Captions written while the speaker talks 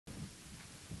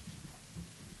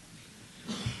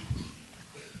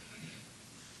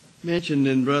Mentioned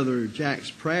in Brother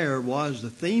Jack's prayer was the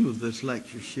theme of this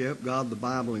lectureship, God, the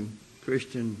Bible, and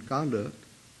Christian conduct,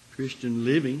 Christian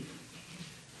living.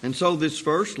 And so this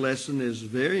first lesson is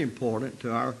very important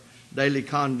to our daily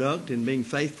conduct in being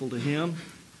faithful to Him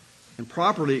and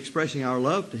properly expressing our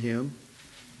love to Him,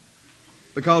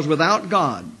 because without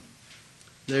God,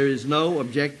 there is no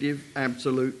objective,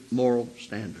 absolute moral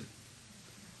standard.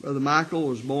 Brother Michael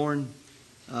was born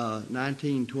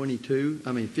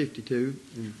 52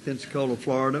 in Pensacola,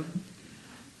 Florida,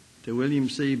 to William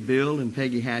C. Bill and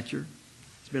Peggy Hatcher.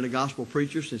 He's been a gospel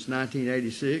preacher since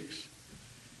 1986.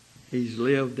 He's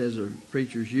lived, as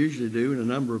preachers usually do, in a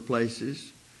number of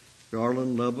places: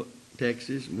 Garland, Lubbock,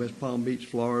 Texas, and West Palm Beach,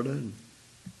 Florida, and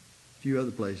a few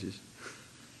other places.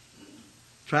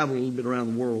 Traveled a little bit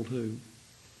around the world, too.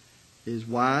 His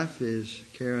wife is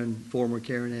former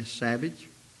Karen S. Savage,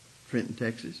 Trenton,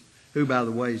 Texas, who, by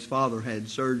the way, his father had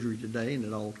surgery today, and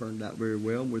it all turned out very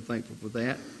well, and we're thankful for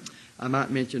that. I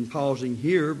might mention, pausing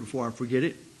here before I forget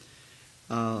it,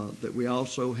 that we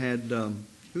also had,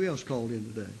 who else called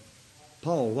in today?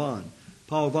 Paul Vaughn.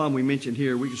 Paul Vaughn, we mentioned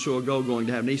here a week or so ago, going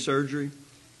to have knee surgery,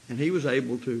 and he was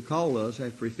able to call us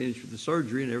after he finished with the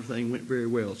surgery, and everything went very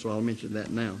well, so I'll mention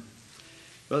that now.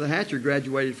 Brother Hatcher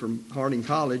graduated from Harding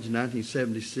College in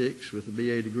 1976 with a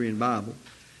BA degree in Bible.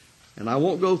 And I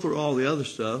won't go through all the other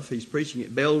stuff. He's preaching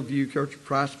at Bellevue Church of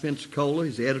Christ, Pensacola.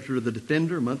 He's the editor of the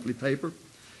Defender, a monthly paper,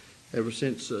 ever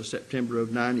since September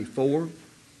of 94.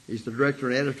 He's the director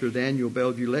and editor of the annual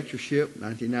Bellevue Lectureship,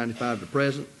 1995 to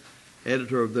present,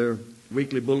 editor of their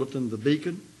weekly bulletin, The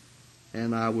Beacon.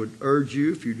 And I would urge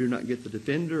you, if you do not get the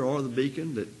Defender or the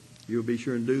Beacon, that you'll be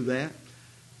sure and do that.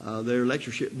 Their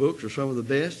lectureship books are some of the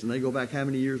best, and they go back how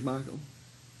many years, Michael?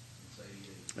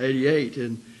 88.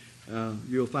 And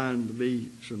you'll find to be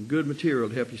some good material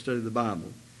to help you study the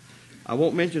Bible. I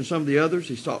won't mention some of the others.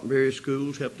 He's taught in various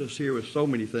schools, helped us here with so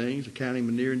many things, accounting him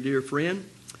a near and dear friend.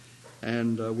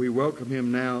 And we welcome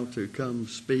him now to come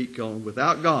speak on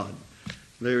Without God,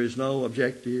 There is no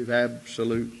objective,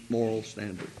 absolute moral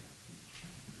standard.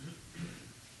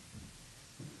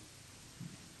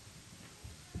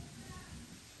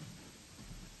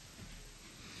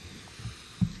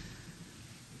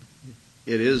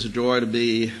 It is a joy to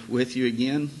be with you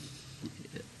again.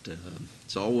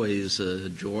 It's always a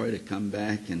joy to come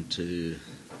back and to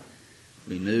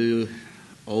renew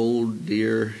old,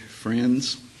 dear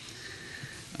friends.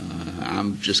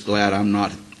 I'm just glad I'm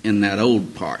not in that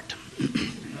old part.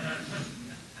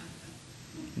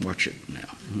 Watch it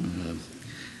now.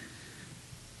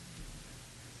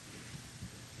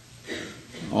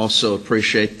 Also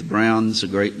appreciate the Browns a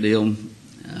great deal.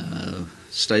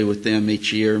 Stay with them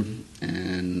each year,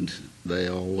 and they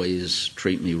always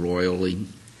treat me royally.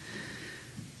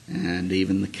 And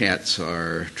even the cats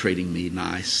are treating me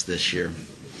nice this year.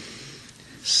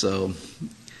 So,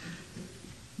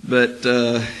 but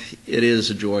it is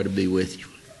a joy to be with you.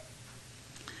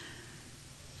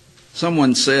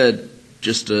 Someone said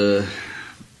just a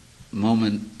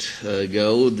moment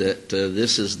ago that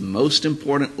this is the most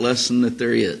important lesson that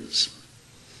there is.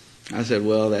 I said,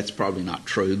 well, that's probably not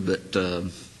true, but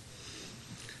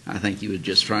I think he was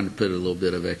just trying to put a little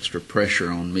bit of extra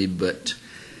pressure on me. But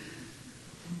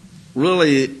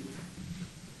really,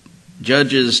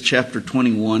 Judges chapter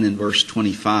 21 and verse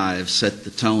 25 set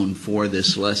the tone for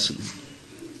this lesson,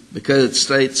 because it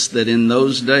states that in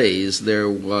those days there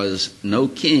was no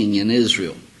king in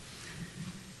Israel.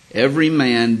 Every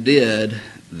man did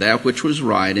that which was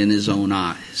right in his own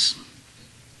eyes.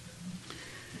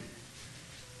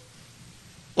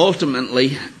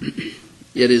 Ultimately,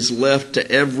 it is left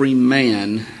to every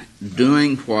man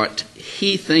doing what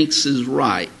he thinks is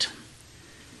right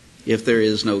if there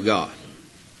is no God.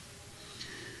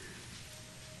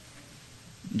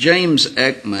 James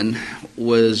Ekman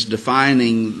was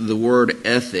defining the word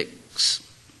ethics,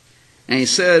 and he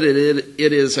said it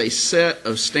is a set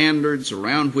of standards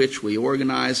around which we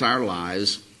organize our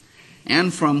lives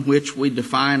and from which we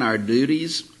define our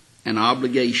duties and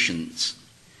obligations.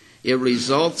 It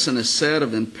results in a set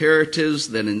of imperatives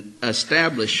that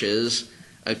establishes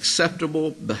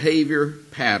acceptable behavior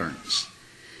patterns.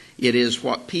 It is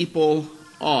what people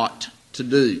ought to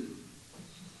do.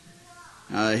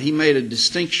 He made a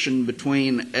distinction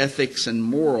between ethics and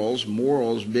morals,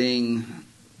 morals being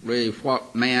really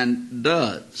what man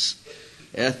does,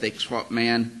 ethics what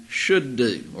man should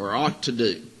do or ought to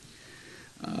do.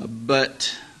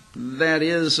 But that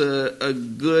is a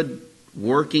good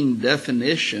working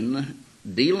definition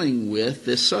dealing with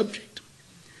this subject.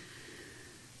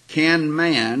 Can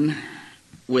man,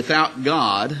 without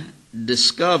God,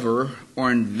 discover or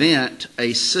invent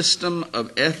a system of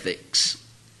ethics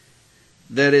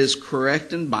that is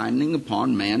correct and binding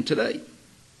upon man today.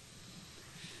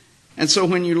 And so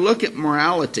when you look at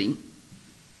morality,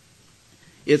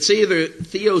 it's either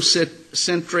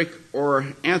theocentric or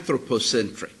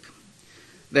anthropocentric.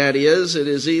 That is, it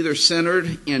is either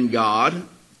centered in God,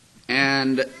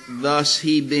 and thus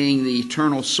He being the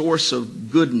eternal source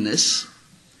of goodness,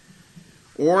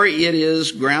 or it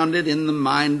is grounded in the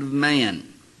mind of man.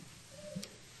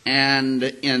 And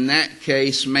in that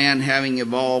case, man having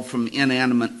evolved from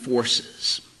inanimate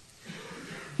forces.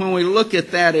 When we look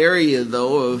at that area,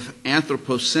 though, of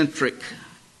anthropocentric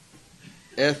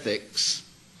ethics,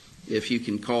 if you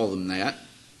can call them that,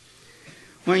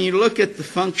 when you look at the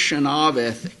function of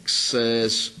ethics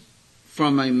as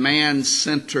from a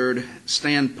man-centered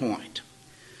standpoint,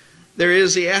 there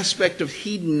is the aspect of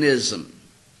hedonism.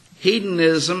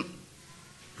 Hedonism,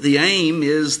 the aim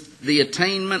is the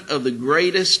attainment of the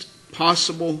greatest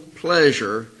possible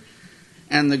pleasure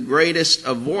and the greatest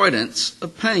avoidance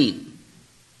of pain.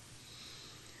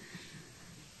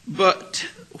 But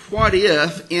what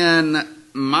if in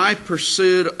my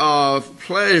pursuit of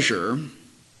pleasure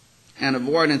and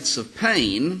avoidance of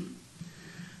pain,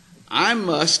 I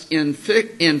must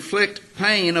inflict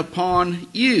pain upon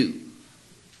you?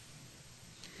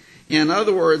 In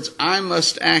other words, I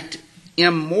must act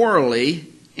immorally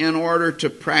in order to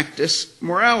practice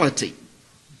morality.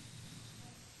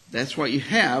 That's what you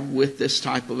have with this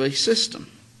type of a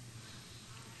system.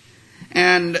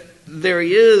 And there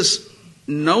is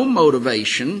no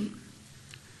motivation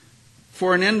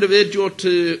for an individual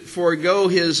to forego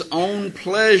his own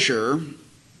pleasure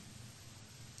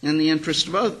in the interest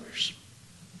of others.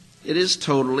 It is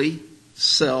totally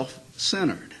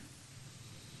self-centered.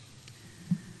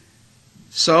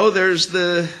 So there's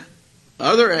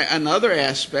another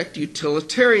aspect,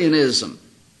 utilitarianism.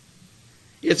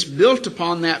 It's built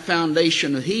upon that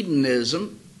foundation of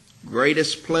hedonism,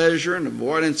 greatest pleasure and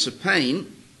avoidance of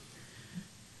pain.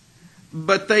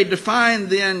 But they define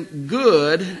then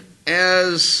good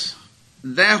as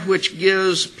that which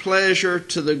gives pleasure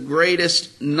to the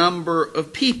greatest number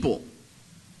of people.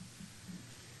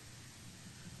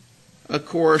 Of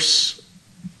course,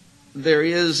 there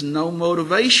is no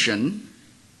motivation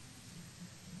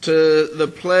to the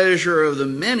pleasure of the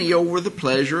many over the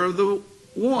pleasure of the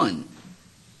one.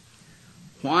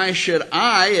 Why should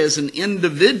I, as an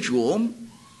individual,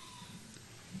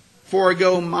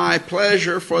 forego my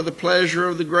pleasure for the pleasure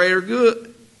of the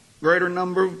greater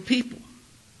number of people?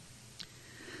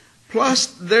 Plus,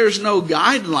 there's no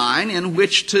guideline in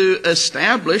which to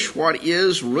establish what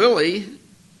is really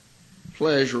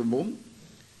pleasurable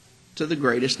to the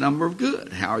greatest number of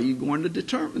good. How are you going to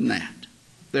determine that?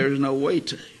 There's no way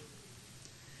to.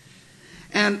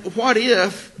 And what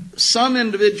if some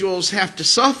individuals have to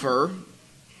suffer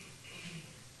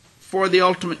for the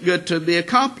ultimate good to be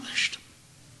accomplished?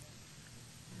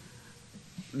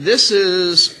 This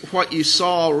is what you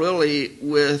saw really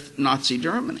with Nazi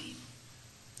Germany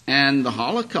and the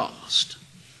Holocaust.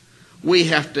 We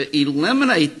have to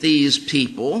eliminate these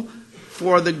people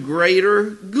for the greater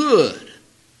good.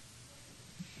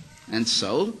 And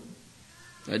so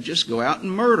they just go out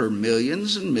and murder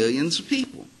millions and millions of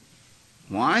people.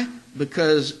 Why?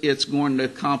 Because it's going to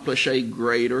accomplish a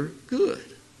greater good.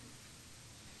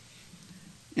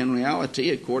 In reality,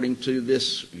 according to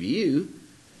this view,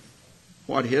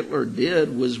 what Hitler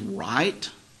did was right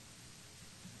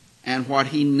and what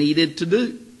he needed to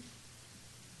do.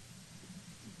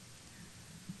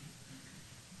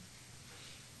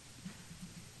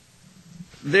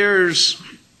 There's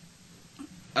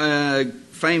a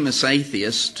famous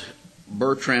atheist,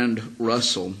 Bertrand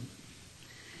Russell.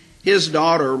 His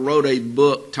daughter wrote a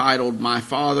book titled My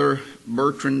Father,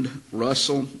 Bertrand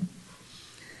Russell.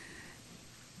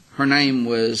 Her name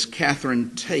was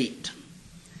Catherine Tate.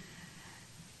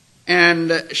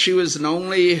 And she was an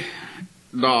only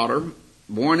daughter,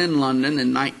 born in London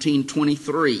in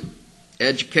 1923,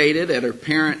 educated at her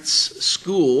parents'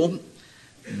 school,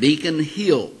 Beacon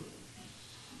Hill,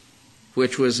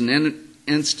 which was an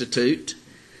institute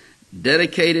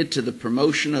dedicated to the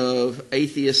promotion of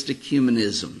atheistic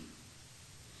humanism.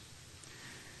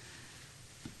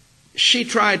 She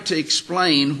tried to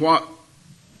explain what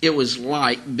it was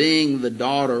like being the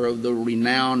daughter of the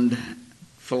renowned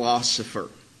philosopher.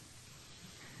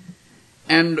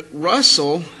 And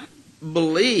Russell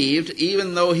believed,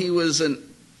 even though he was an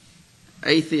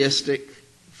atheistic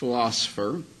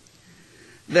philosopher,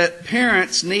 that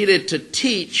parents needed to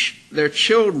teach their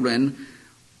children,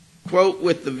 quote,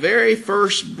 with the very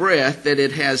first breath that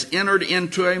it has entered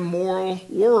into a moral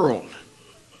world.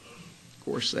 Of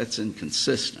course, that's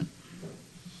inconsistent.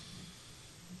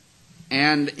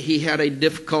 And he had a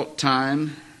difficult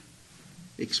time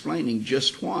explaining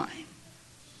just why.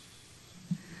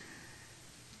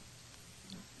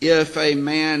 If a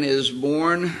man is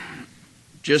born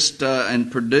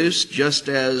and produced just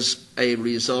as a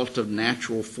result of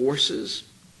natural forces,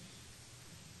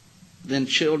 then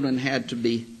children had to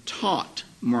be taught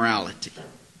morality,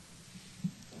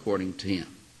 according to him.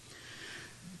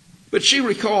 But she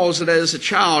recalls that as a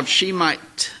child, she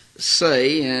might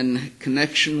say, in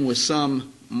connection with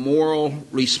some moral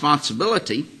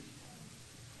responsibility,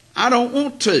 "I don't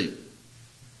want to."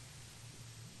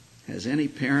 Has any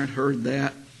parent heard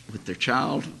that with their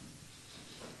child?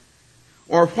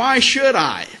 Or, "Why should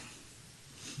I?"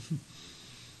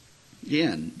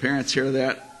 Again, parents hear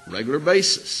that on a regular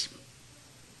basis.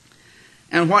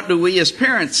 And what do we as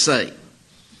parents say?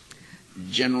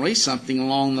 Generally something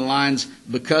along the lines,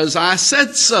 "Because I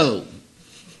said so."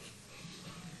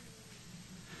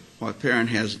 What parent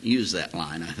hasn't used that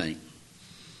line, I think?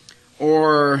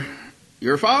 Or,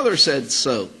 "Your father said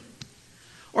so."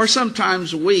 Or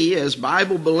sometimes we, as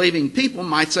Bible-believing people,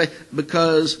 might say,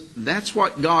 "Because that's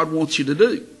what God wants you to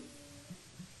do."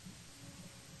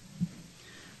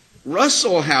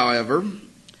 Russell, however,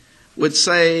 would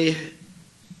say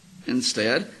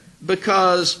instead,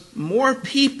 "Because more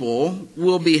people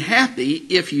will be happy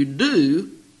if you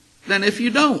do than if you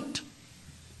don't."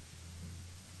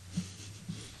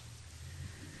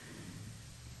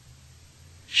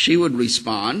 She would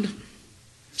respond,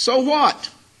 "So what?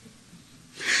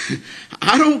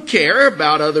 I don't care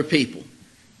about other people."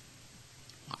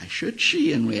 Why should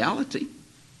she in reality?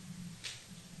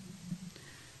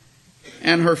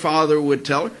 And her father would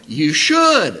tell her, "You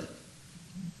should."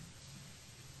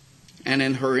 And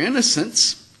in her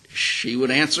innocence, she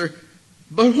would answer,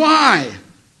 "But why?"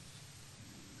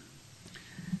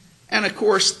 And of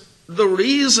course, the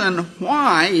reason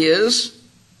why is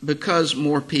because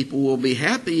more people will be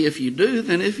happy if you do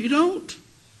than if you don't.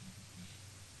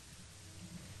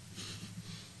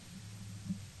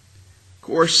 Of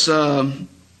course,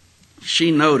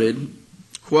 she noted,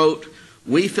 quote,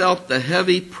 "We felt the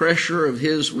heavy pressure of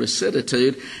his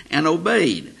rectitude and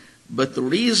obeyed, but the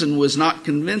reason was not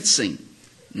convincing,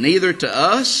 neither to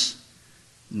us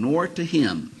nor to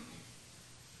him."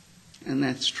 And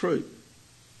that's true.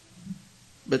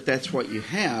 But that's what you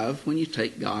have when you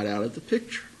take God out of the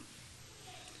picture.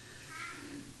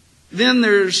 Then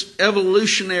there's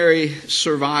evolutionary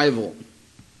survival.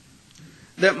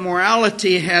 That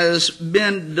morality has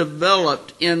been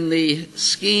developed in the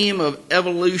scheme of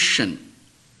evolution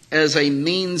as a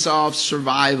means of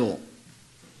survival.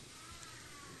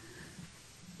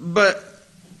 But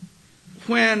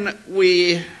when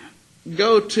we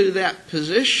go to that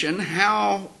position,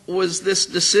 how was this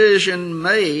decision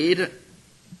made?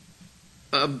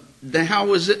 How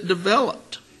was it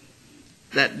developed?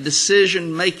 That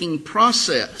decision-making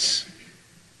process.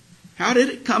 How did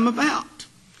it come about?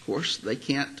 Of course, they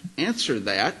can't answer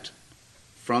that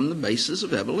from the basis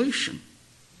of evolution.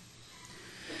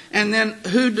 And then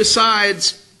who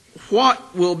decides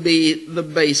what will be the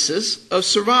basis of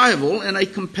survival in a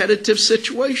competitive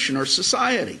situation or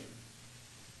society?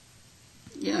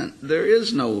 Again, there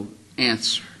is no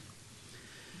answer.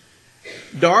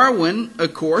 Darwin,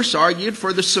 of course, argued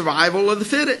for the survival of the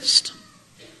fittest.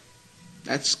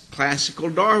 That's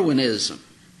classical Darwinism.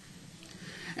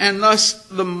 And thus,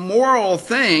 the moral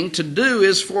thing to do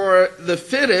is for the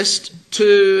fittest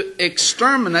to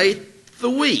exterminate the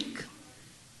weak.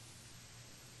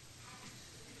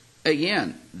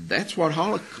 Again, that's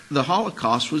what the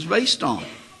Holocaust was based on.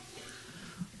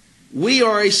 We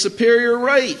are a superior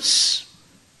race.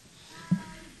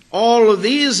 All of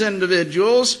these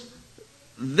individuals,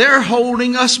 they're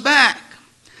holding us back.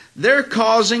 They're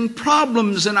causing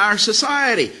problems in our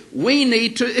society. We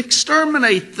need to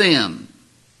exterminate them.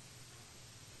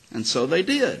 And so they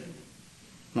did.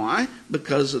 Why?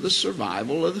 Because of the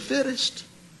survival of the fittest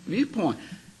viewpoint.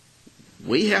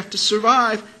 We have to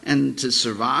survive, and to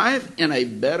survive in a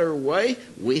better way,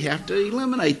 we have to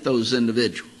eliminate those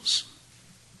individuals.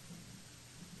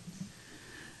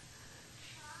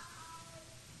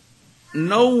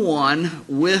 No one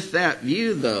with that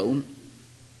view, though,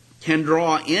 can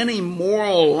draw any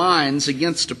moral lines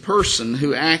against a person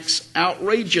who acts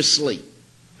outrageously,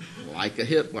 like a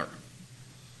Hitler.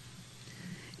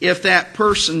 If that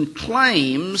person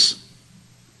claims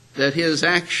that his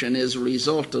action is a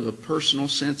result of a personal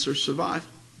sense of survival.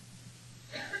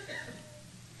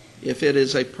 If it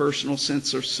is a personal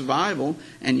sense of survival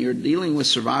and you're dealing with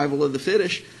survival of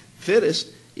the fittest,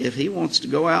 if he wants to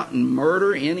go out and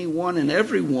murder anyone and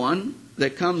everyone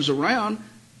that comes around,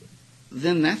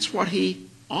 then that's what he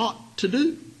ought to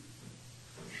do.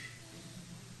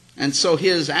 And so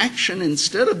his action,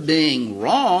 instead of being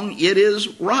wrong, it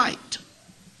is right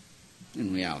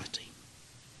in reality.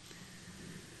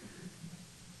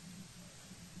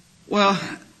 Well,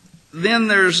 then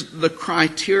there's the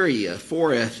criteria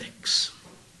for ethics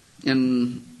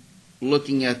in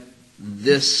looking at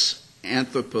this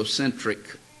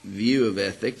anthropocentric view of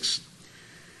ethics.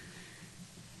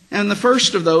 And the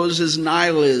first of those is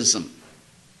nihilism.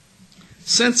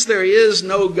 Since there is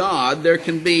no God, there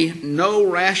can be no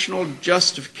rational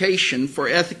justification for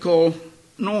ethical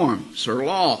norms or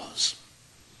laws.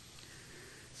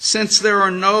 Since there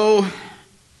are no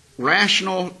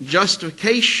rational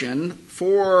justification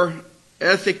for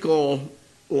ethical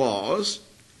laws,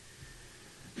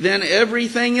 then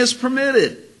everything is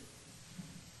permitted.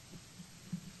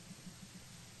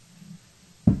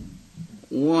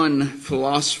 One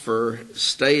philosopher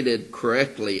stated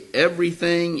correctly,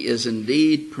 everything is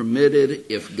indeed permitted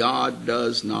if God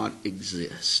does not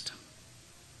exist.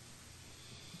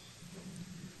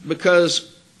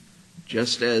 Because,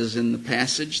 just as in the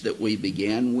passage that we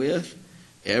began with,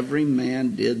 every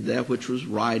man did that which was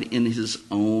right in his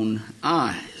own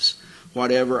eyes.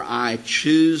 Whatever I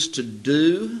choose to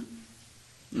do,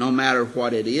 no matter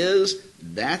what it is,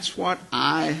 that's what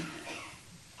I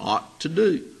ought to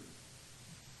do.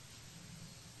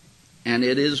 And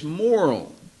it is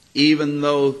moral, even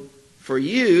though for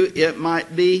you it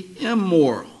might be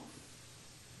immoral,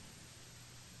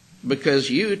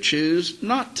 because you choose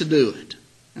not to do it,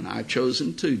 and I've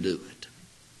chosen to do it.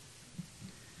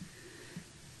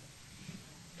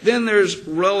 Then there's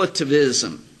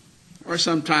relativism, or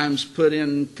sometimes put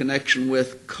in connection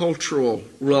with cultural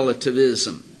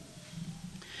relativism.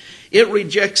 It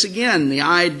rejects again the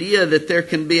idea that there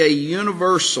can be a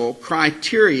universal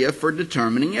criteria for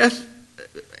determining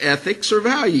ethics or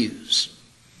values.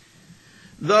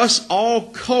 Thus, all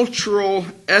cultural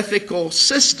ethical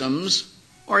systems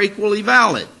are equally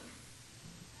valid.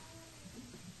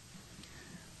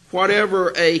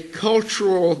 Whatever a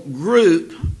cultural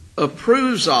group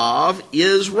approves of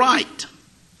is right.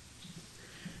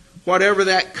 Whatever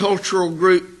that cultural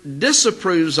group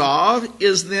disapproves of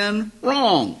is then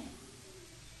wrong.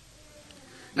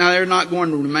 Now, they're not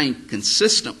going to remain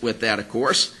consistent with that, of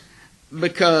course,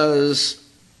 because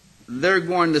they're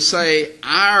going to say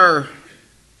our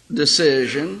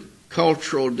decision,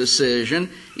 cultural decision,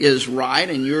 is right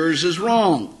and yours is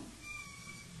wrong.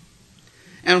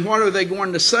 And what are they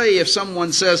going to say if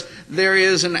someone says there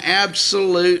is an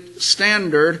absolute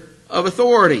standard of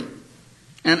authority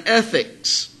and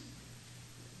ethics?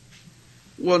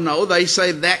 Well, no, they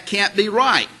say that can't be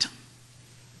right.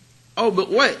 Oh,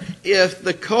 but wait, if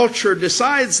the culture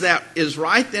decides that is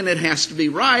right, then it has to be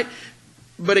right,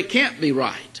 but it can't be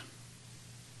right.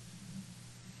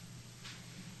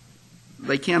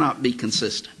 They cannot be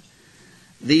consistent.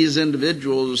 These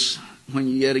individuals, when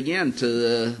you get again to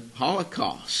the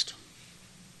Holocaust,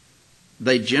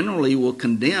 they generally will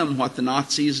condemn what the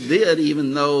Nazis did,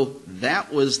 even though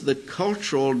that was the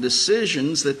cultural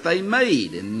decisions that they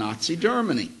made in Nazi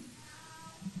Germany.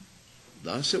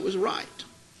 Thus it was right,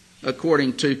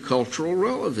 according to cultural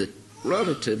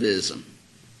relativism.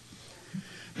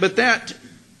 But that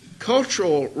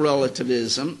cultural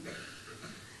relativism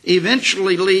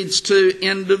eventually leads to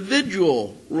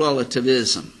individual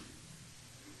relativism,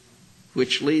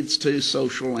 which leads to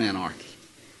social anarchy.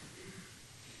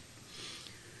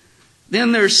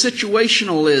 Then there's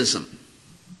situationalism.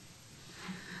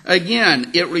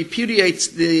 Again, it repudiates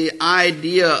the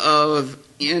idea of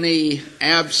any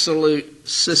absolute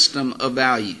system of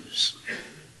values.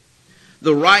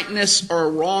 The rightness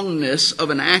or wrongness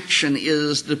of an action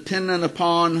is dependent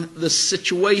upon the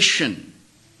situation.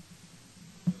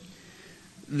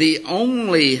 The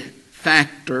only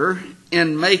factor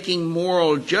in making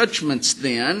moral judgments,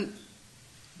 then,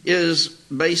 is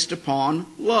based upon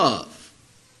love.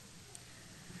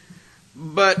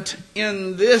 But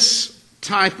in this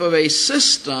type of a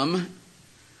system,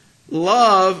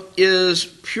 love is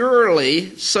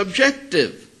purely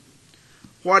subjective.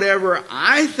 Whatever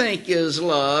I think is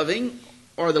loving,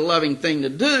 or the loving thing to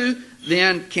do,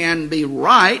 then can be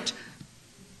right.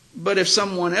 But if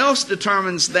someone else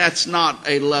determines that's not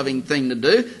a loving thing to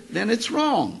do, then it's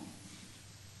wrong.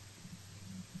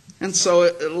 And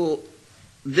so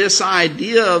this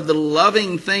idea of the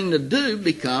loving thing to do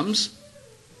becomes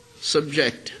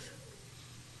subjective.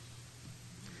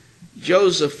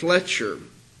 Joseph Fletcher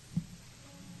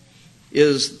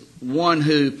is one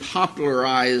who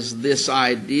popularized this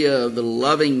idea of the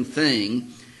loving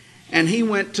thing, and he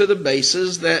went to the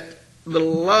basis that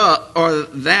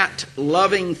that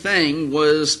loving thing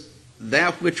was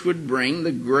that which would bring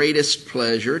the greatest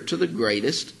pleasure to the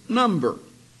greatest number.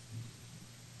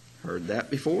 Heard that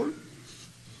before?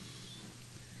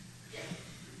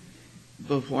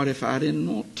 But what if I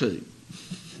didn't want to?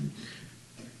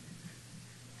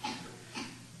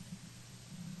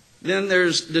 Then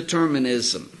there's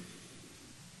determinism.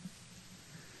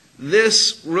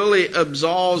 This really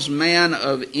absolves man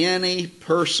of any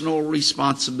personal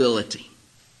responsibility.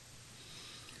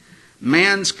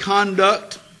 Man's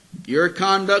conduct, your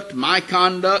conduct, my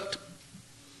conduct,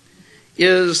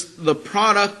 is the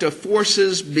product of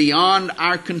forces beyond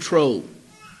our control.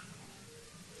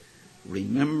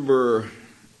 Remember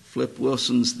Flip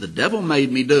Wilson's "The Devil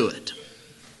Made Me Do It."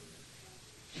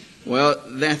 Well,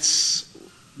 that's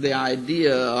the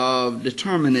idea of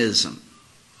determinism.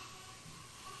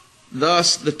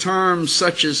 Thus, the terms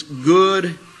such as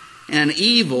good and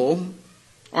evil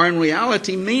are in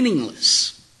reality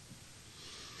meaningless.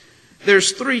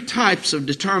 There's three types of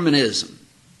determinism.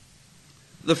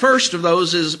 The first of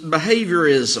those is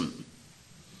behaviorism.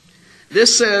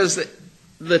 This says that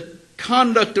the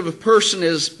conduct of a person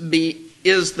is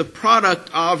the product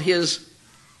of his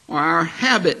or our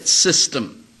habit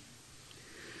system.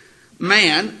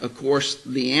 Man, of course,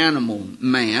 the animal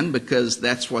man, because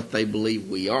that's what they believe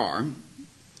we are,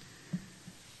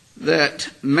 that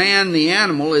man, the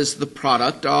animal, is the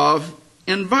product of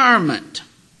environment.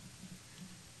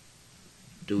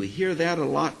 Do we hear that a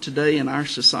lot today in our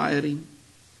society?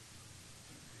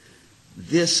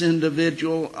 This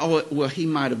individual, he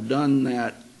might have done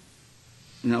that,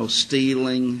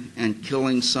 stealing and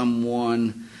killing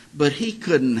someone, but he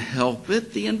couldn't help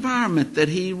it. The environment that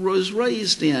he was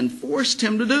raised in forced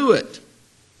him to do it.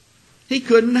 He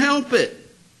couldn't help it.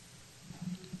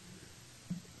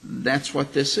 That's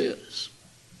what this is.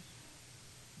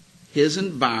 His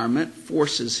environment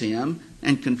forces him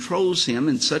and controls him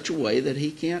in such a way that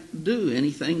he can't do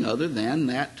anything other than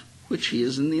that which he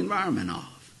is in the environment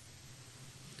of.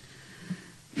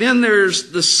 Then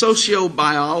there's the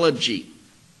sociobiology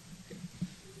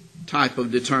type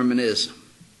of determinism.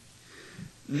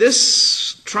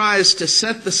 This tries to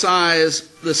synthesize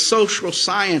the social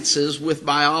sciences with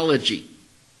biology.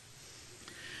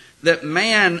 That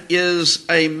man is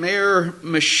a mere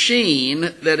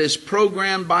machine that is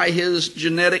programmed by his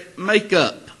genetic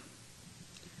makeup.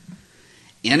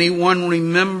 Anyone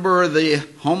remember the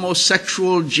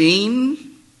homosexual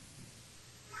gene?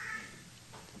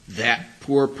 That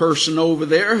poor person over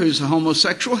there who's a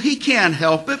homosexual, he can't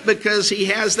help it because he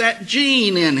has that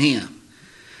gene in him.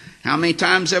 How many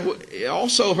times have we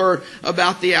also heard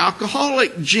about the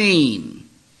alcoholic gene?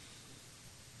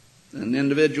 An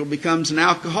individual becomes an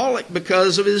alcoholic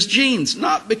because of his genes,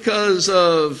 not because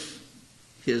of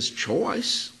his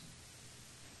choice.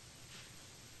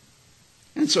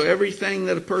 And so everything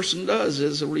that a person does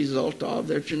is a result of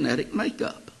their genetic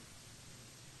makeup.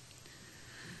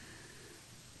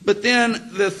 But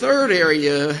then the third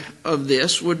area of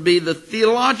this would be the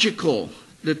theological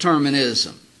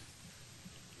determinism.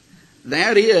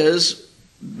 That is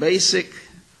basic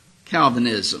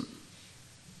Calvinism,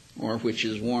 or which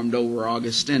is warmed over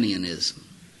Augustinianism.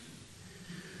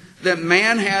 That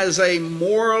man has a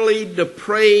morally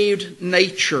depraved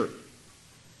nature.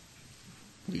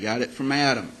 We got it from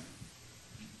Adam.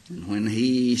 And when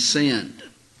he sinned,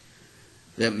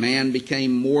 that man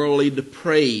became morally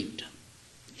depraved.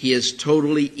 He is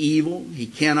totally evil. He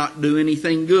cannot do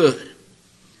anything good.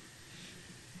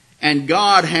 And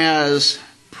God has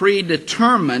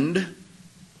predetermined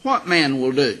what man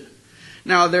will do.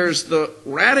 Now there's the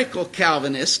radical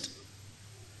Calvinist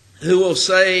who will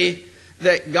say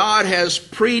that God has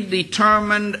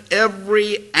predetermined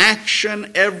every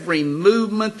action, every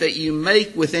movement that you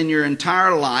make within your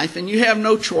entire life, and you have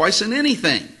no choice in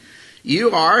anything.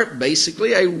 You are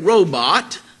basically a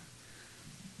robot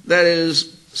that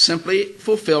is simply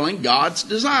fulfilling God's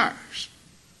desires,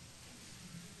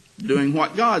 doing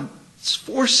what God's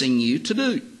forcing you to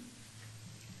do.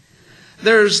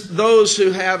 There's those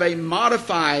who have a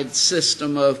modified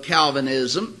system of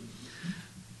Calvinism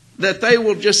that they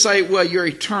will just say, well, your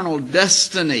eternal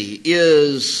destiny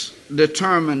is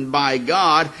determined by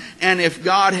God, and if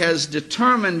God has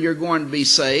determined you're going to be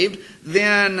saved,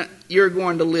 then you're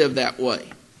going to live that way.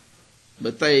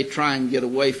 But they try and get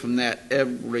away from that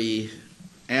every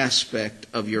aspect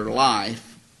of your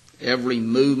life, every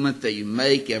movement that you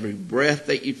make, every breath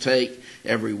that you take,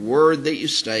 every word that you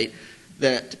state,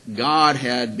 that God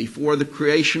had, before the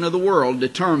creation of the world,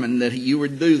 determined that you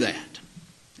would do that.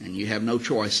 And you have no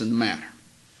choice in the matter.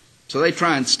 So they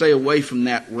try and stay away from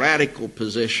that radical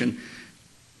position,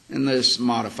 and they just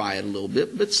modify it a little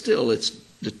bit, but still it's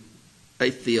a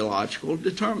theological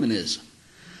determinism.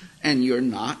 And you're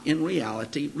not in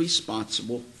reality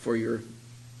responsible for your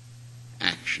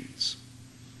actions.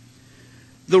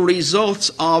 the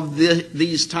results of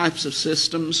these types of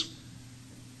systems?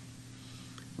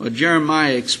 Well,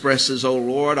 Jeremiah expresses, O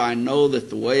Lord, I know that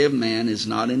the way of man is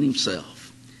not in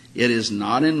himself. It is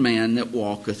not in man that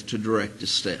walketh to direct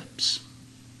his steps.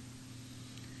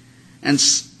 And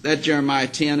that Jeremiah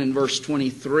 10 and verse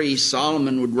 23,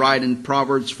 Solomon would write in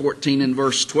Proverbs 14 and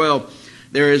verse 12,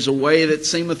 there is a way that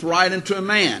seemeth right unto a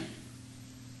man,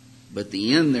 but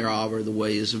the end thereof are the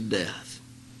ways of death.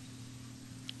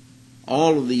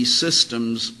 All of these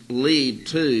systems lead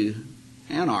to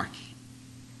anarchy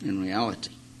in reality.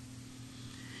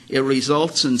 It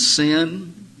results in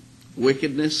sin,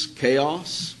 wickedness,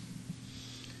 chaos.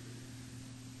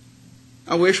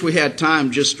 I wish we had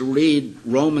time just to read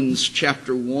Romans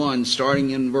chapter 1, starting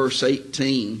in verse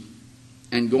 18,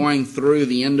 and going through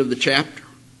the end of the chapter.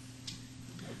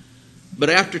 But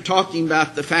after talking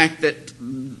about the fact that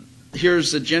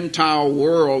here's the Gentile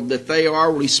world, that they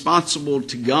are responsible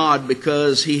to God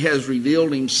because He has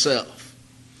revealed Himself,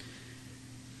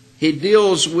 he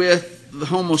deals with the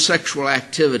homosexual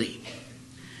activity.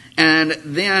 And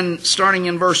then, starting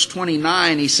in verse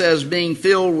 29, he says, being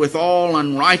filled with all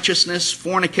unrighteousness,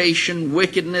 fornication,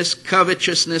 wickedness,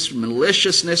 covetousness,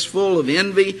 maliciousness, full of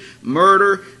envy,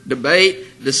 murder,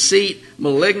 debate, deceit,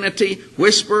 malignity,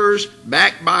 whisperers,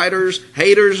 backbiters,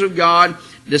 haters of God,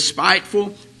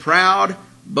 despiteful, proud,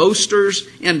 boasters,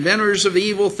 inventors of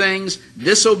evil things,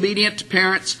 disobedient to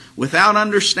parents, without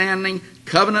understanding,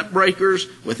 covenant breakers,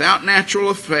 without natural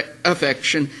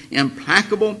affection,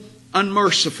 implacable,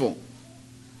 unmerciful.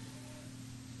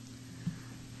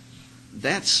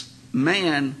 That's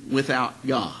man without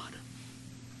God.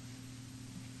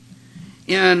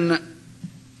 In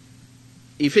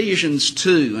Ephesians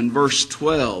 2 and verse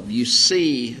 12, you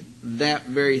see that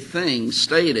very thing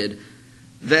stated,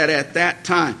 that at that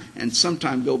time, and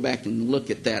sometime go back and look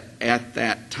at that, at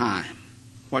that time.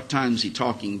 What time is he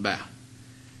talking about?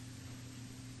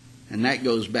 And that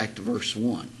goes back to verse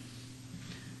 1.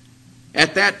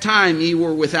 At that time ye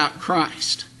were without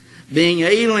Christ, being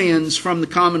aliens from the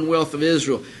commonwealth of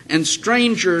Israel, and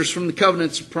strangers from the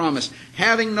covenants of promise,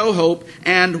 having no hope,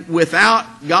 and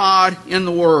without God in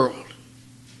the world.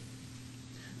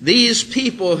 These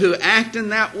people who act in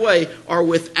that way are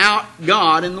without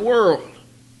God in the world.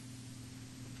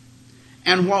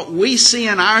 And what we see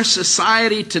in our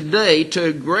society today, to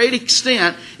a great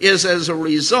extent, is as a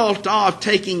result of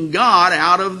taking God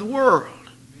out of the world.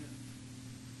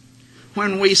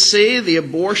 When we see the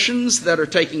abortions that are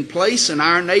taking place in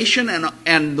our nation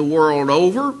and the world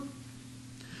over,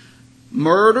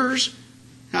 murders,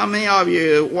 how many of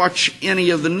you watch any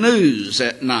of the news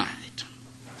at night?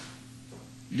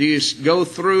 Do you go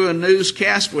through a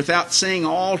newscast without seeing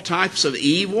all types of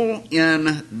evil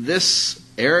in this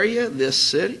area, this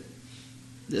city,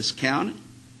 this county?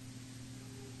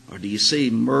 Or do you see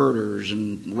murders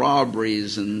and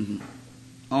robberies and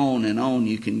on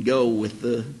you can go with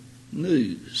the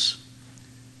news?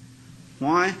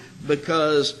 Why?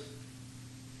 Because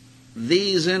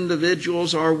these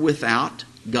individuals are without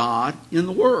God in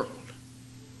the world.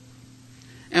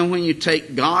 And when you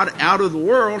take God out of the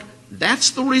world,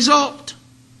 that's the result.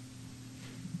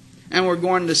 And we're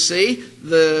going to see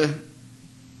the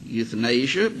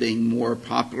euthanasia being more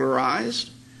popularized.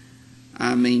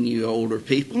 I mean, you older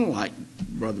people like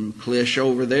Brother McClish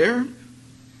over there,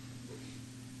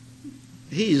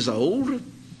 he's old.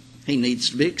 He needs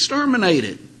to be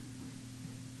exterminated.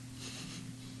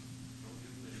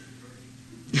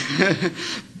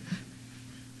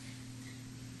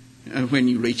 And when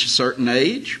you reach a certain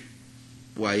age,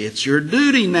 why, it's your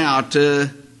duty now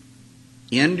to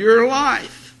end your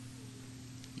life.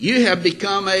 You have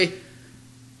become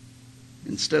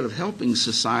instead of helping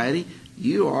society,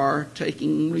 you are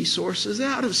taking resources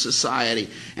out of society.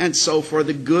 And so for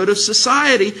the good of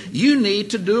society, you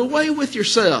need to do away with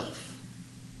yourself.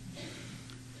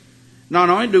 Not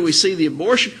only do we see the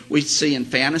abortion, we see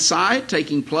infanticide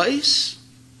taking place.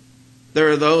 There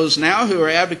are those now who are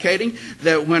advocating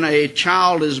that when a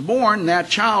child is born, that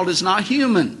child is not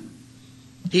human.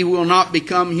 He will not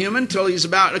become human till he's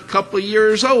about a couple of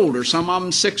years old, or some of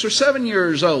them 6 or 7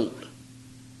 years old.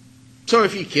 So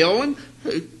if you kill him,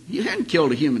 you hadn't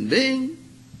killed a human being,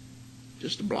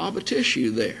 just a blob of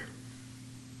tissue there.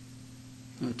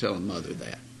 I'll tell a mother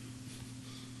that.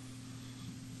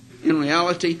 In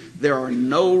reality, there are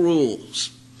no rules,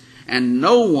 and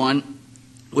no one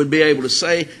would be able to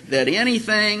say that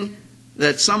anything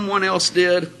that someone else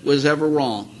did was ever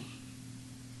wrong.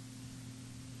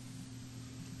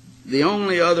 The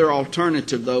only other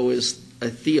alternative, though, is a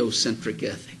theocentric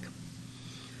ethic.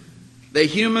 The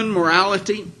human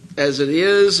morality, as it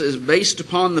is based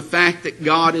upon the fact that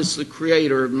God is the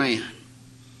creator of man.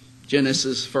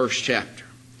 Genesis, first chapter.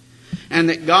 And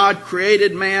that God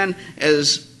created man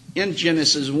as in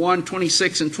Genesis 1,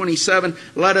 26 and 27,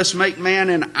 let us make man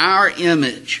in our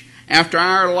image, after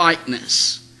our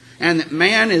likeness. And that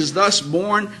man is thus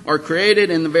born or created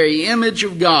in the very image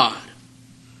of God.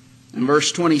 In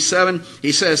verse 27,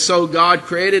 he says, so God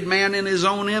created man in his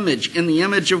own image. In the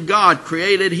image of God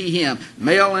created he him.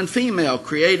 Male and female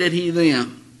created he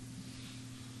them.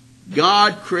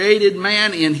 God created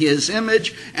man in his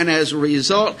image, and as a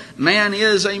result, man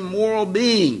is a moral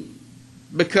being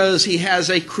because he has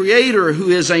a creator who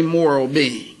is a moral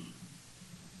being.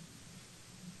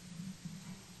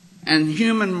 And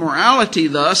human morality,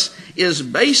 thus, is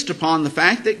based upon the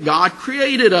fact that God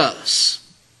created us.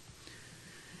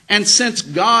 And since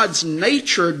God's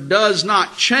nature does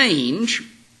not change,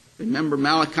 remember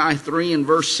Malachi 3 and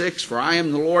verse 6, for I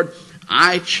am the Lord,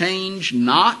 I change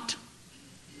not.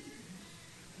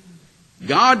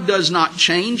 God does not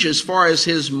change as far as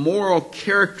his moral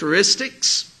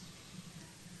characteristics.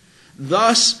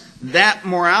 Thus, that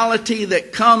morality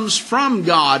that comes from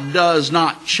God does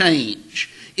not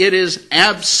change. It is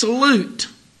absolute.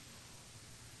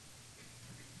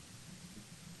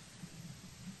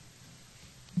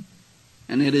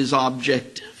 And it is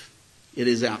objective. It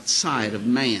is outside of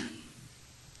man.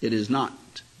 It is not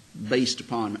based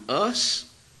upon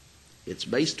us. It's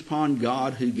based upon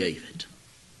God who gave it.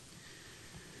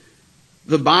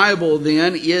 The Bible,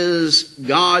 then, is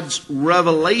God's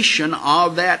revelation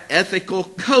of that ethical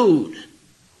code.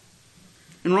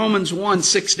 In Romans 1,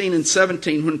 16 and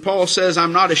 17, when Paul says,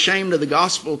 I'm not ashamed of the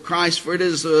gospel of Christ, for it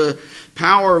is the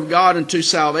power of God unto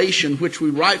salvation, which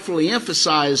we rightfully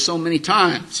emphasize so many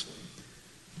times.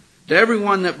 To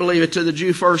everyone that believeth, to the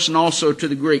Jew first and also to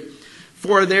the Greek.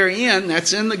 For therein,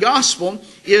 that's in the gospel,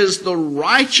 is the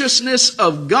righteousness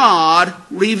of God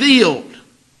revealed.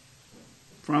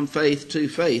 From faith to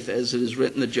faith, as it is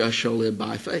written, the just shall live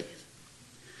by faith.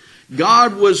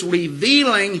 God was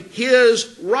revealing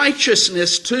his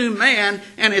righteousness to man,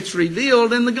 and it's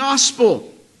revealed in the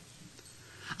gospel.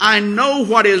 I know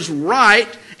what is right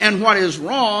and what is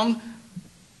wrong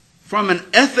from an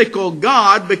ethical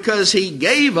God because he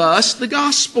gave us the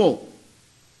gospel.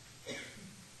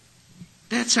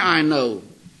 That's how I know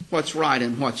what's right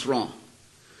and what's wrong.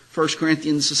 1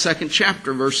 Corinthians, the 2nd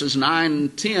chapter, verses 9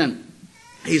 and 10.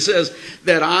 He says,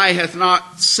 that eye hath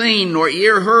not seen, nor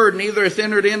ear heard, neither hath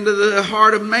entered into the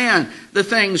heart of man the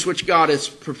things which God has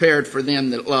prepared for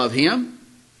them that love him.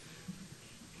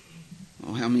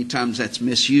 Oh, how many times that's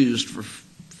misused for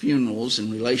funerals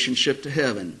in relationship to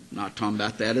heaven. Not talking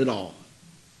about that at all.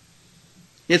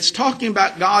 It's talking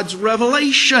about God's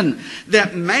revelation,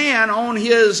 that man on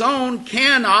his own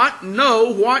cannot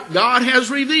know what God has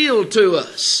revealed to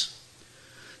us.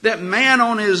 That man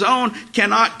on his own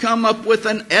cannot come up with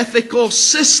an ethical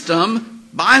system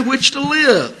by which to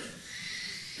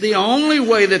live. The only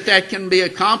way that that can be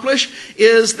accomplished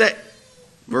is that,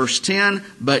 verse 10,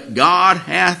 but God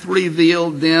hath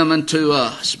revealed them unto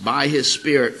us by his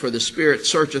Spirit, for the Spirit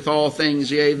searcheth all things,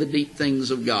 yea, the deep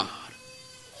things of God.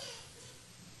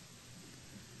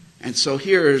 And so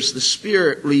here is the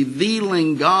Spirit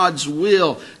revealing God's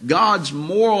will, God's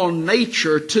moral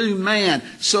nature to man,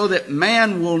 so that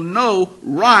man will know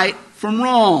right from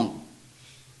wrong.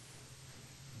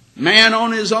 Man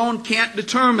on his own can't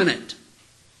determine it,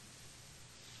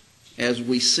 as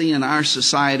we see in our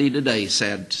society today,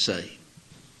 sad to say.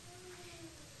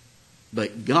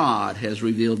 But God has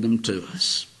revealed them to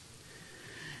us.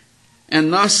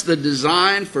 And thus the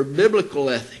design for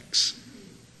biblical ethics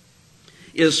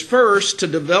is first to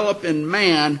develop in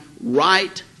man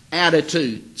right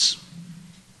attitudes.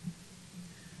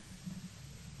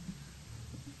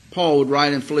 Paul would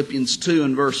write in Philippians 2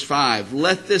 and verse 5,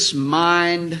 let this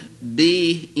mind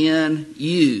be in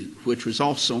you, which was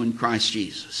also in Christ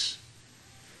Jesus.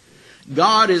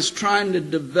 God is trying to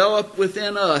develop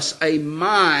within us a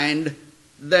mind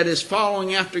that is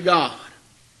following after God.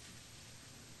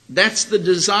 That's the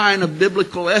design of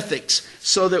biblical ethics,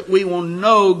 so that we will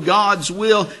know God's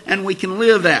will and we can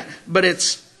live that. But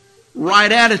it's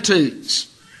right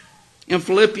attitudes. In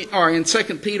 2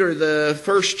 Peter, the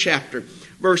 1st chapter,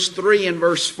 verse 3 and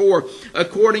verse 4,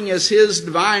 according as his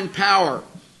divine power.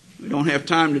 We don't have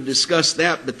time to discuss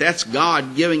that, but that's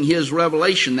God giving his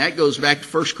revelation. That goes back to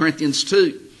 1 Corinthians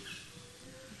 2.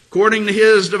 According to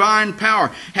his divine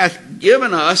power, hath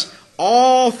given us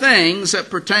all things that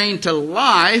pertain to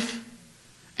life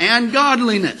and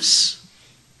godliness.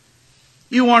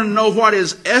 You want to know what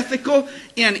is ethical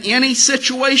in any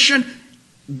situation?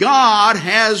 God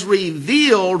has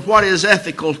revealed what is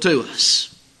ethical to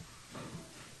us.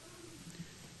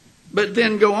 But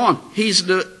then go on. He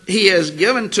has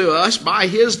given to us by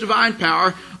His divine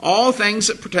power all things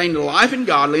that pertain to life and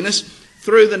godliness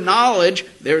through the knowledge.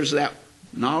 There's that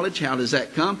knowledge. How does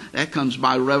that come? That comes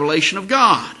by revelation of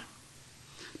God.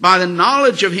 By the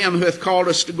knowledge of Him who hath called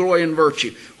us to glory and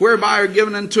virtue, whereby are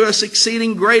given unto us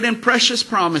exceeding great and precious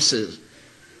promises.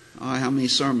 Oh, how many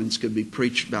sermons could be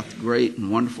preached about the great and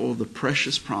wonderful, the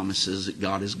precious promises that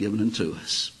God has given unto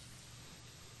us.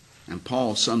 And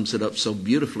Paul sums it up so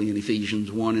beautifully in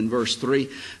Ephesians 1 and verse 3,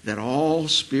 that all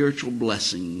spiritual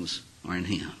blessings are in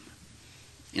Him,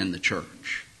 in the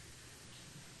church.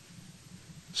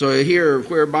 So here,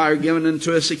 whereby are given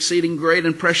unto us exceeding great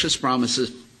and precious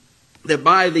promises, that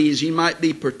by these ye might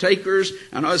be partakers,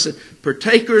 and I said,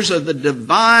 partakers of the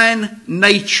divine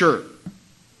nature.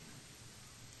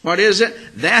 What is it?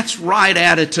 That's right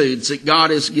attitudes that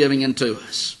God is giving unto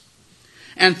us.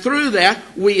 And through that,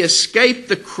 we escape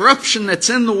the corruption that's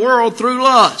in the world through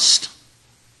lust.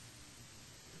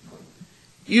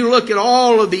 You look at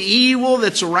all of the evil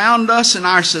that's around us in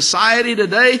our society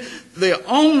today, the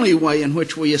only way in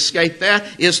which we escape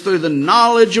that is through the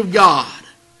knowledge of God.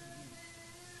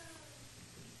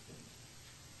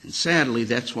 And sadly,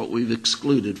 that's what we've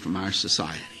excluded from our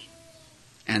society.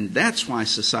 And that's why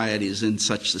society is in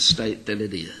such a state that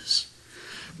it is.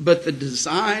 But the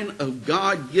design of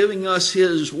God giving us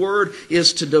His Word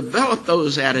is to develop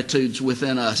those attitudes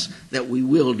within us that we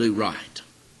will do right.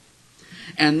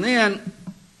 And then,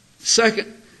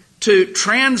 second, to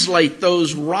translate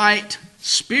those right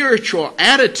spiritual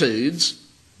attitudes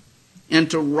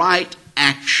into right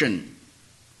action.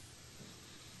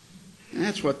 And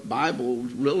that's what the Bible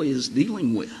really is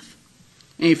dealing with.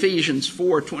 In Ephesians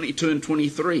 4:22 and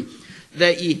 23,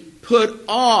 that ye put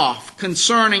off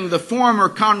concerning the former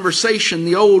conversation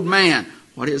the old man.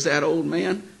 What is that old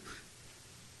man?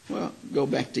 Well, go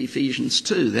back to Ephesians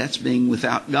 2. That's being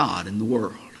without God in the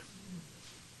world.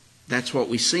 That's what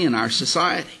we see in our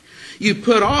society. You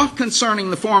put off concerning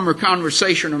the former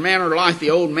conversation or manner of life the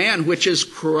old man, which is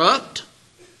corrupt,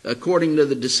 according to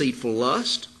the deceitful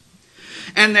lust.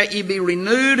 And that ye be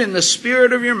renewed in the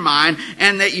spirit of your mind,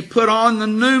 and that ye put on the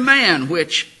new man,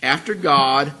 which after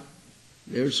God,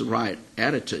 there's the right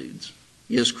attitudes,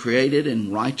 is created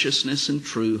in righteousness and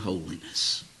true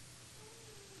holiness.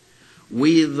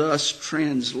 We thus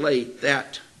translate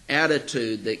that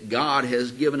attitude that God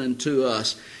has given unto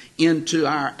us into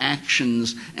our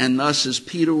actions, and thus, as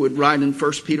Peter would write in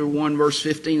 1 Peter 1 verse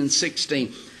 15 and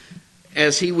 16,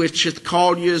 as He which hath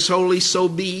called you is holy, so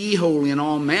be ye holy in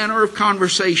all manner of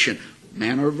conversation,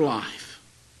 manner of life.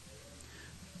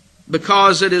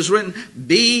 Because it is written,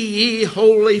 be ye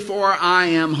holy, for I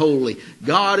am holy.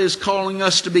 God is calling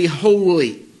us to be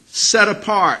holy, set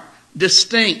apart,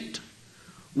 distinct.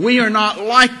 We are not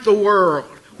like the world.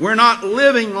 We're not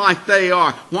living like they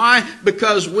are. Why?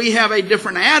 Because we have a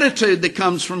different attitude that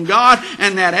comes from God,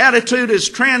 and that attitude is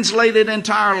translated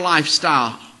into our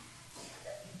lifestyle.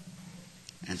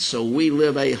 And so we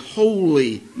live a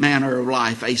holy manner of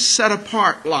life, a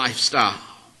set-apart lifestyle.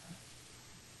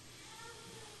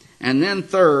 And then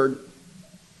third,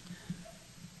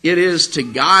 it is to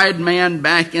guide man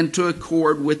back into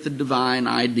accord with the divine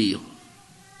ideal.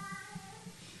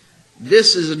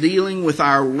 This is dealing with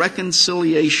our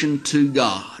reconciliation to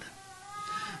God.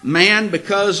 Man,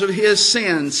 because of his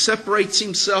sin, separates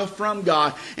himself from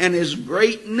God, and his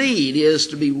great need is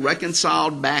to be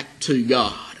reconciled back to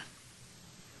God.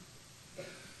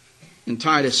 In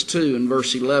Titus 2, in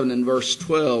verse 11 and verse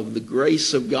 12, the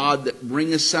grace of God that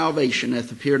bringeth salvation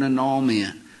hath appeared unto all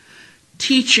men,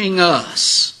 teaching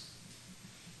us.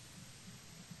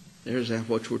 There's that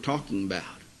what we're talking about.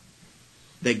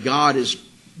 That God is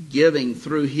giving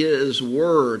through His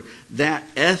Word that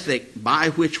ethic by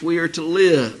which we are to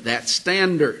live, that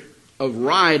standard of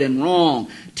right and wrong,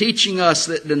 teaching us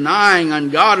that denying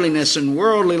ungodliness and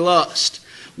worldly lust,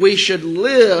 we should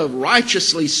live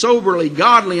righteously, soberly,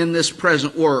 godly in this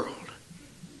present world.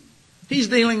 He's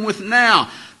dealing with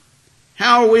now.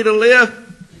 How are we to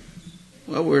live?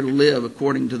 Well, we're to live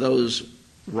according to those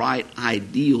right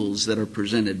ideals that are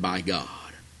presented by God.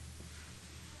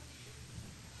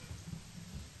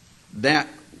 That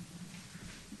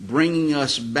bringing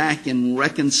us back in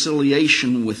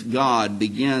reconciliation with God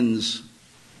begins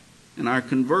in our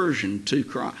conversion to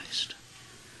Christ.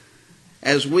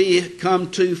 As we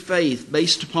come to faith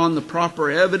based upon the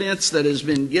proper evidence that has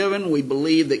been given, we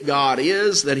believe that God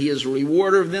is, that He is a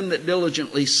rewarder of them that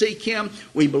diligently seek Him.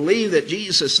 We believe that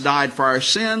Jesus died for our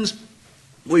sins.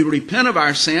 We repent of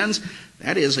our sins.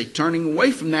 That is a turning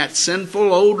away from that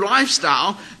sinful old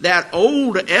lifestyle, that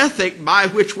old ethic by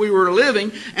which we were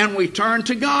living, and we turn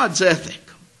to God's ethic.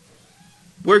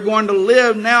 We're going to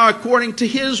live now according to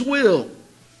His will.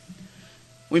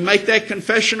 We make that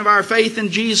confession of our faith in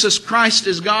Jesus Christ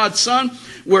as God's Son.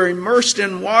 We're immersed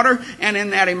in water, and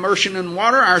in that immersion in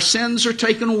water, our sins are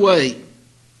taken away.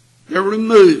 They're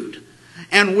removed.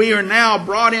 And we are now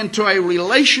brought into a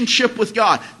relationship with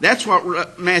God. That's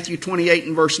what Matthew 28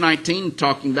 and verse 19 is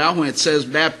talking about when it says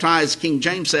baptize. King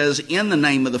James says, in the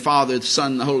name of the Father, the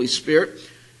Son, and the Holy Spirit.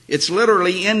 It's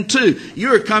literally into.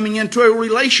 You're coming into a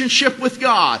relationship with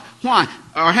God. Why?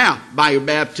 Or how? By your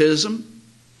baptism.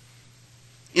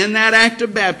 In that act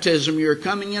of baptism, you're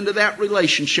coming into that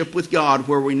relationship with God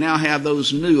where we now have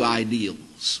those new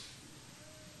ideals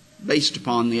based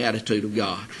upon the attitude of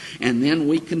God. And then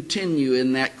we continue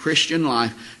in that Christian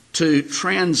life to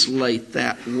translate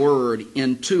that word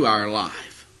into our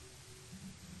life.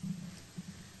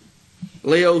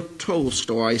 Leo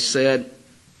Tolstoy said,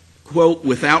 quote,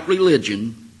 without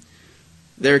religion,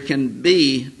 there can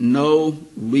be no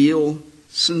real,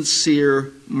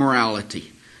 sincere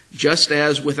morality. Just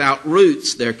as without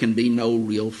roots, there can be no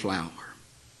real flower.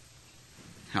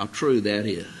 How true that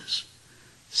is.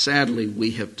 Sadly,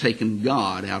 we have taken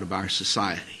God out of our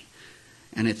society.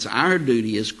 And it's our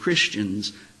duty as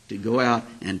Christians to go out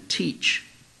and teach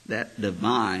that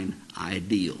divine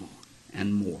ideal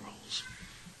and morals.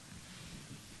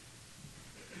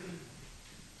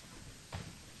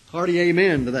 Hearty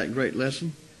amen to that great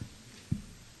lesson.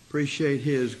 Appreciate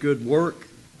his good work,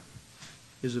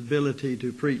 his ability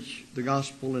to preach the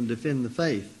gospel and defend the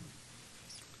faith.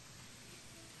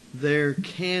 There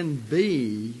can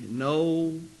be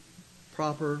no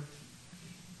proper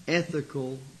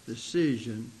ethical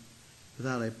decision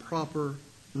without a proper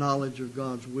knowledge of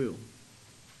God's will.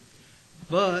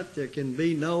 But there can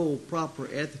be no proper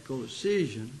ethical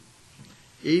decision,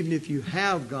 even if you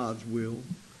have God's will,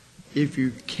 if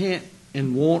you can't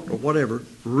and won't or whatever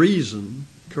reason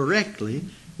correctly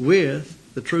with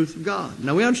the truth of God.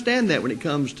 Now we understand that when it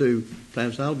comes to plan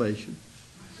of salvation.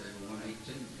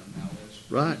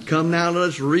 Right. Come now, let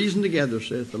us reason together,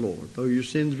 saith the Lord. Though your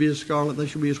sins be as scarlet, they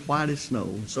shall be as white as snow,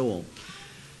 and so on.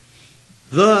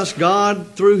 Thus, God,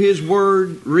 through His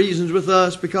Word, reasons with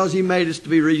us because He made us to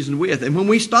be reasoned with. And when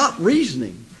we stop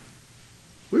reasoning,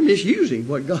 we're misusing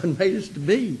what God made us to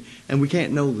be, and we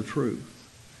can't know the truth.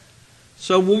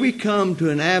 So when we come to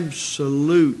an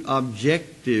absolute,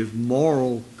 objective,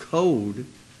 moral code,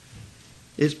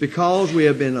 it's because we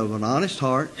have been of an honest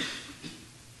heart.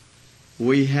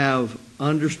 We have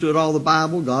understood all the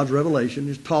Bible, God's revelation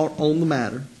is taught on the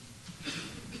matter.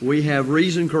 We have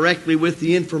reasoned correctly with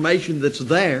the information that's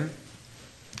there,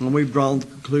 and we've drawn the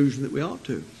conclusion that we ought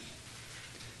to. And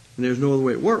there's no other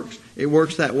way it works. It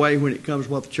works that way when it comes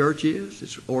to what the church is,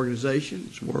 its organization,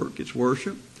 its work, its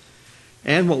worship.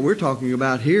 And what we're talking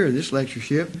about here in this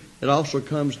lectureship, it also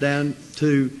comes down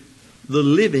to the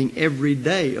living every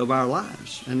day of our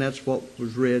lives. And that's what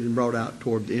was read and brought out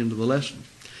toward the end of the lesson.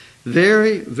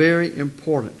 Very, very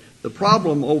important. The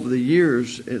problem over the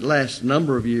years, the last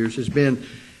number of years, has been,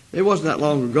 it wasn't that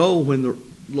long ago when the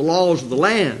laws of the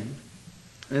land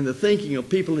and the thinking of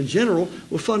people in general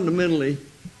were fundamentally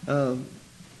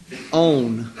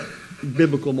on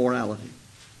biblical morality.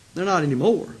 They're not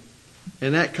anymore.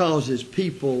 And that causes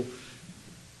people,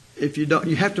 if you don't,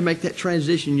 you have to make that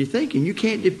transition in your thinking. You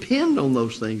can't depend on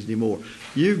those things anymore.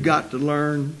 You've got to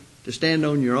learn to stand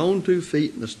on your own 2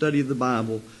 feet in the study of the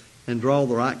Bible and draw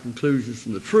the right conclusions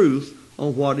from the truth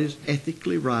on what is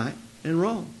ethically right and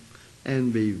wrong.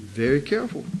 And be very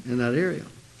careful in that area.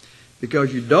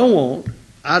 Because you don't want,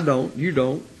 I don't, you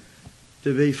don't,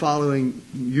 to be following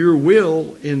your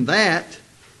will in that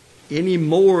any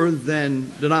more than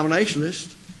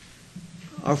denominationalists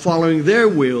are following their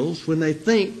wills when they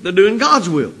think they're doing God's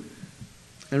will.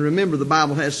 And remember, the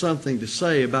Bible has something to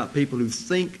say about people who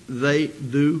think they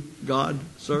do God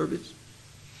service.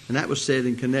 And that was said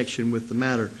in connection with the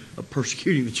matter of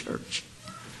persecuting the church.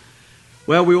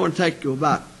 Well, we want to take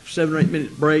about 7 or 8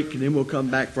 minute break, and then we'll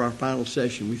come back for our final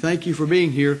session. We thank you for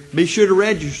being here. Be sure to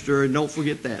register, and don't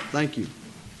forget that. Thank you.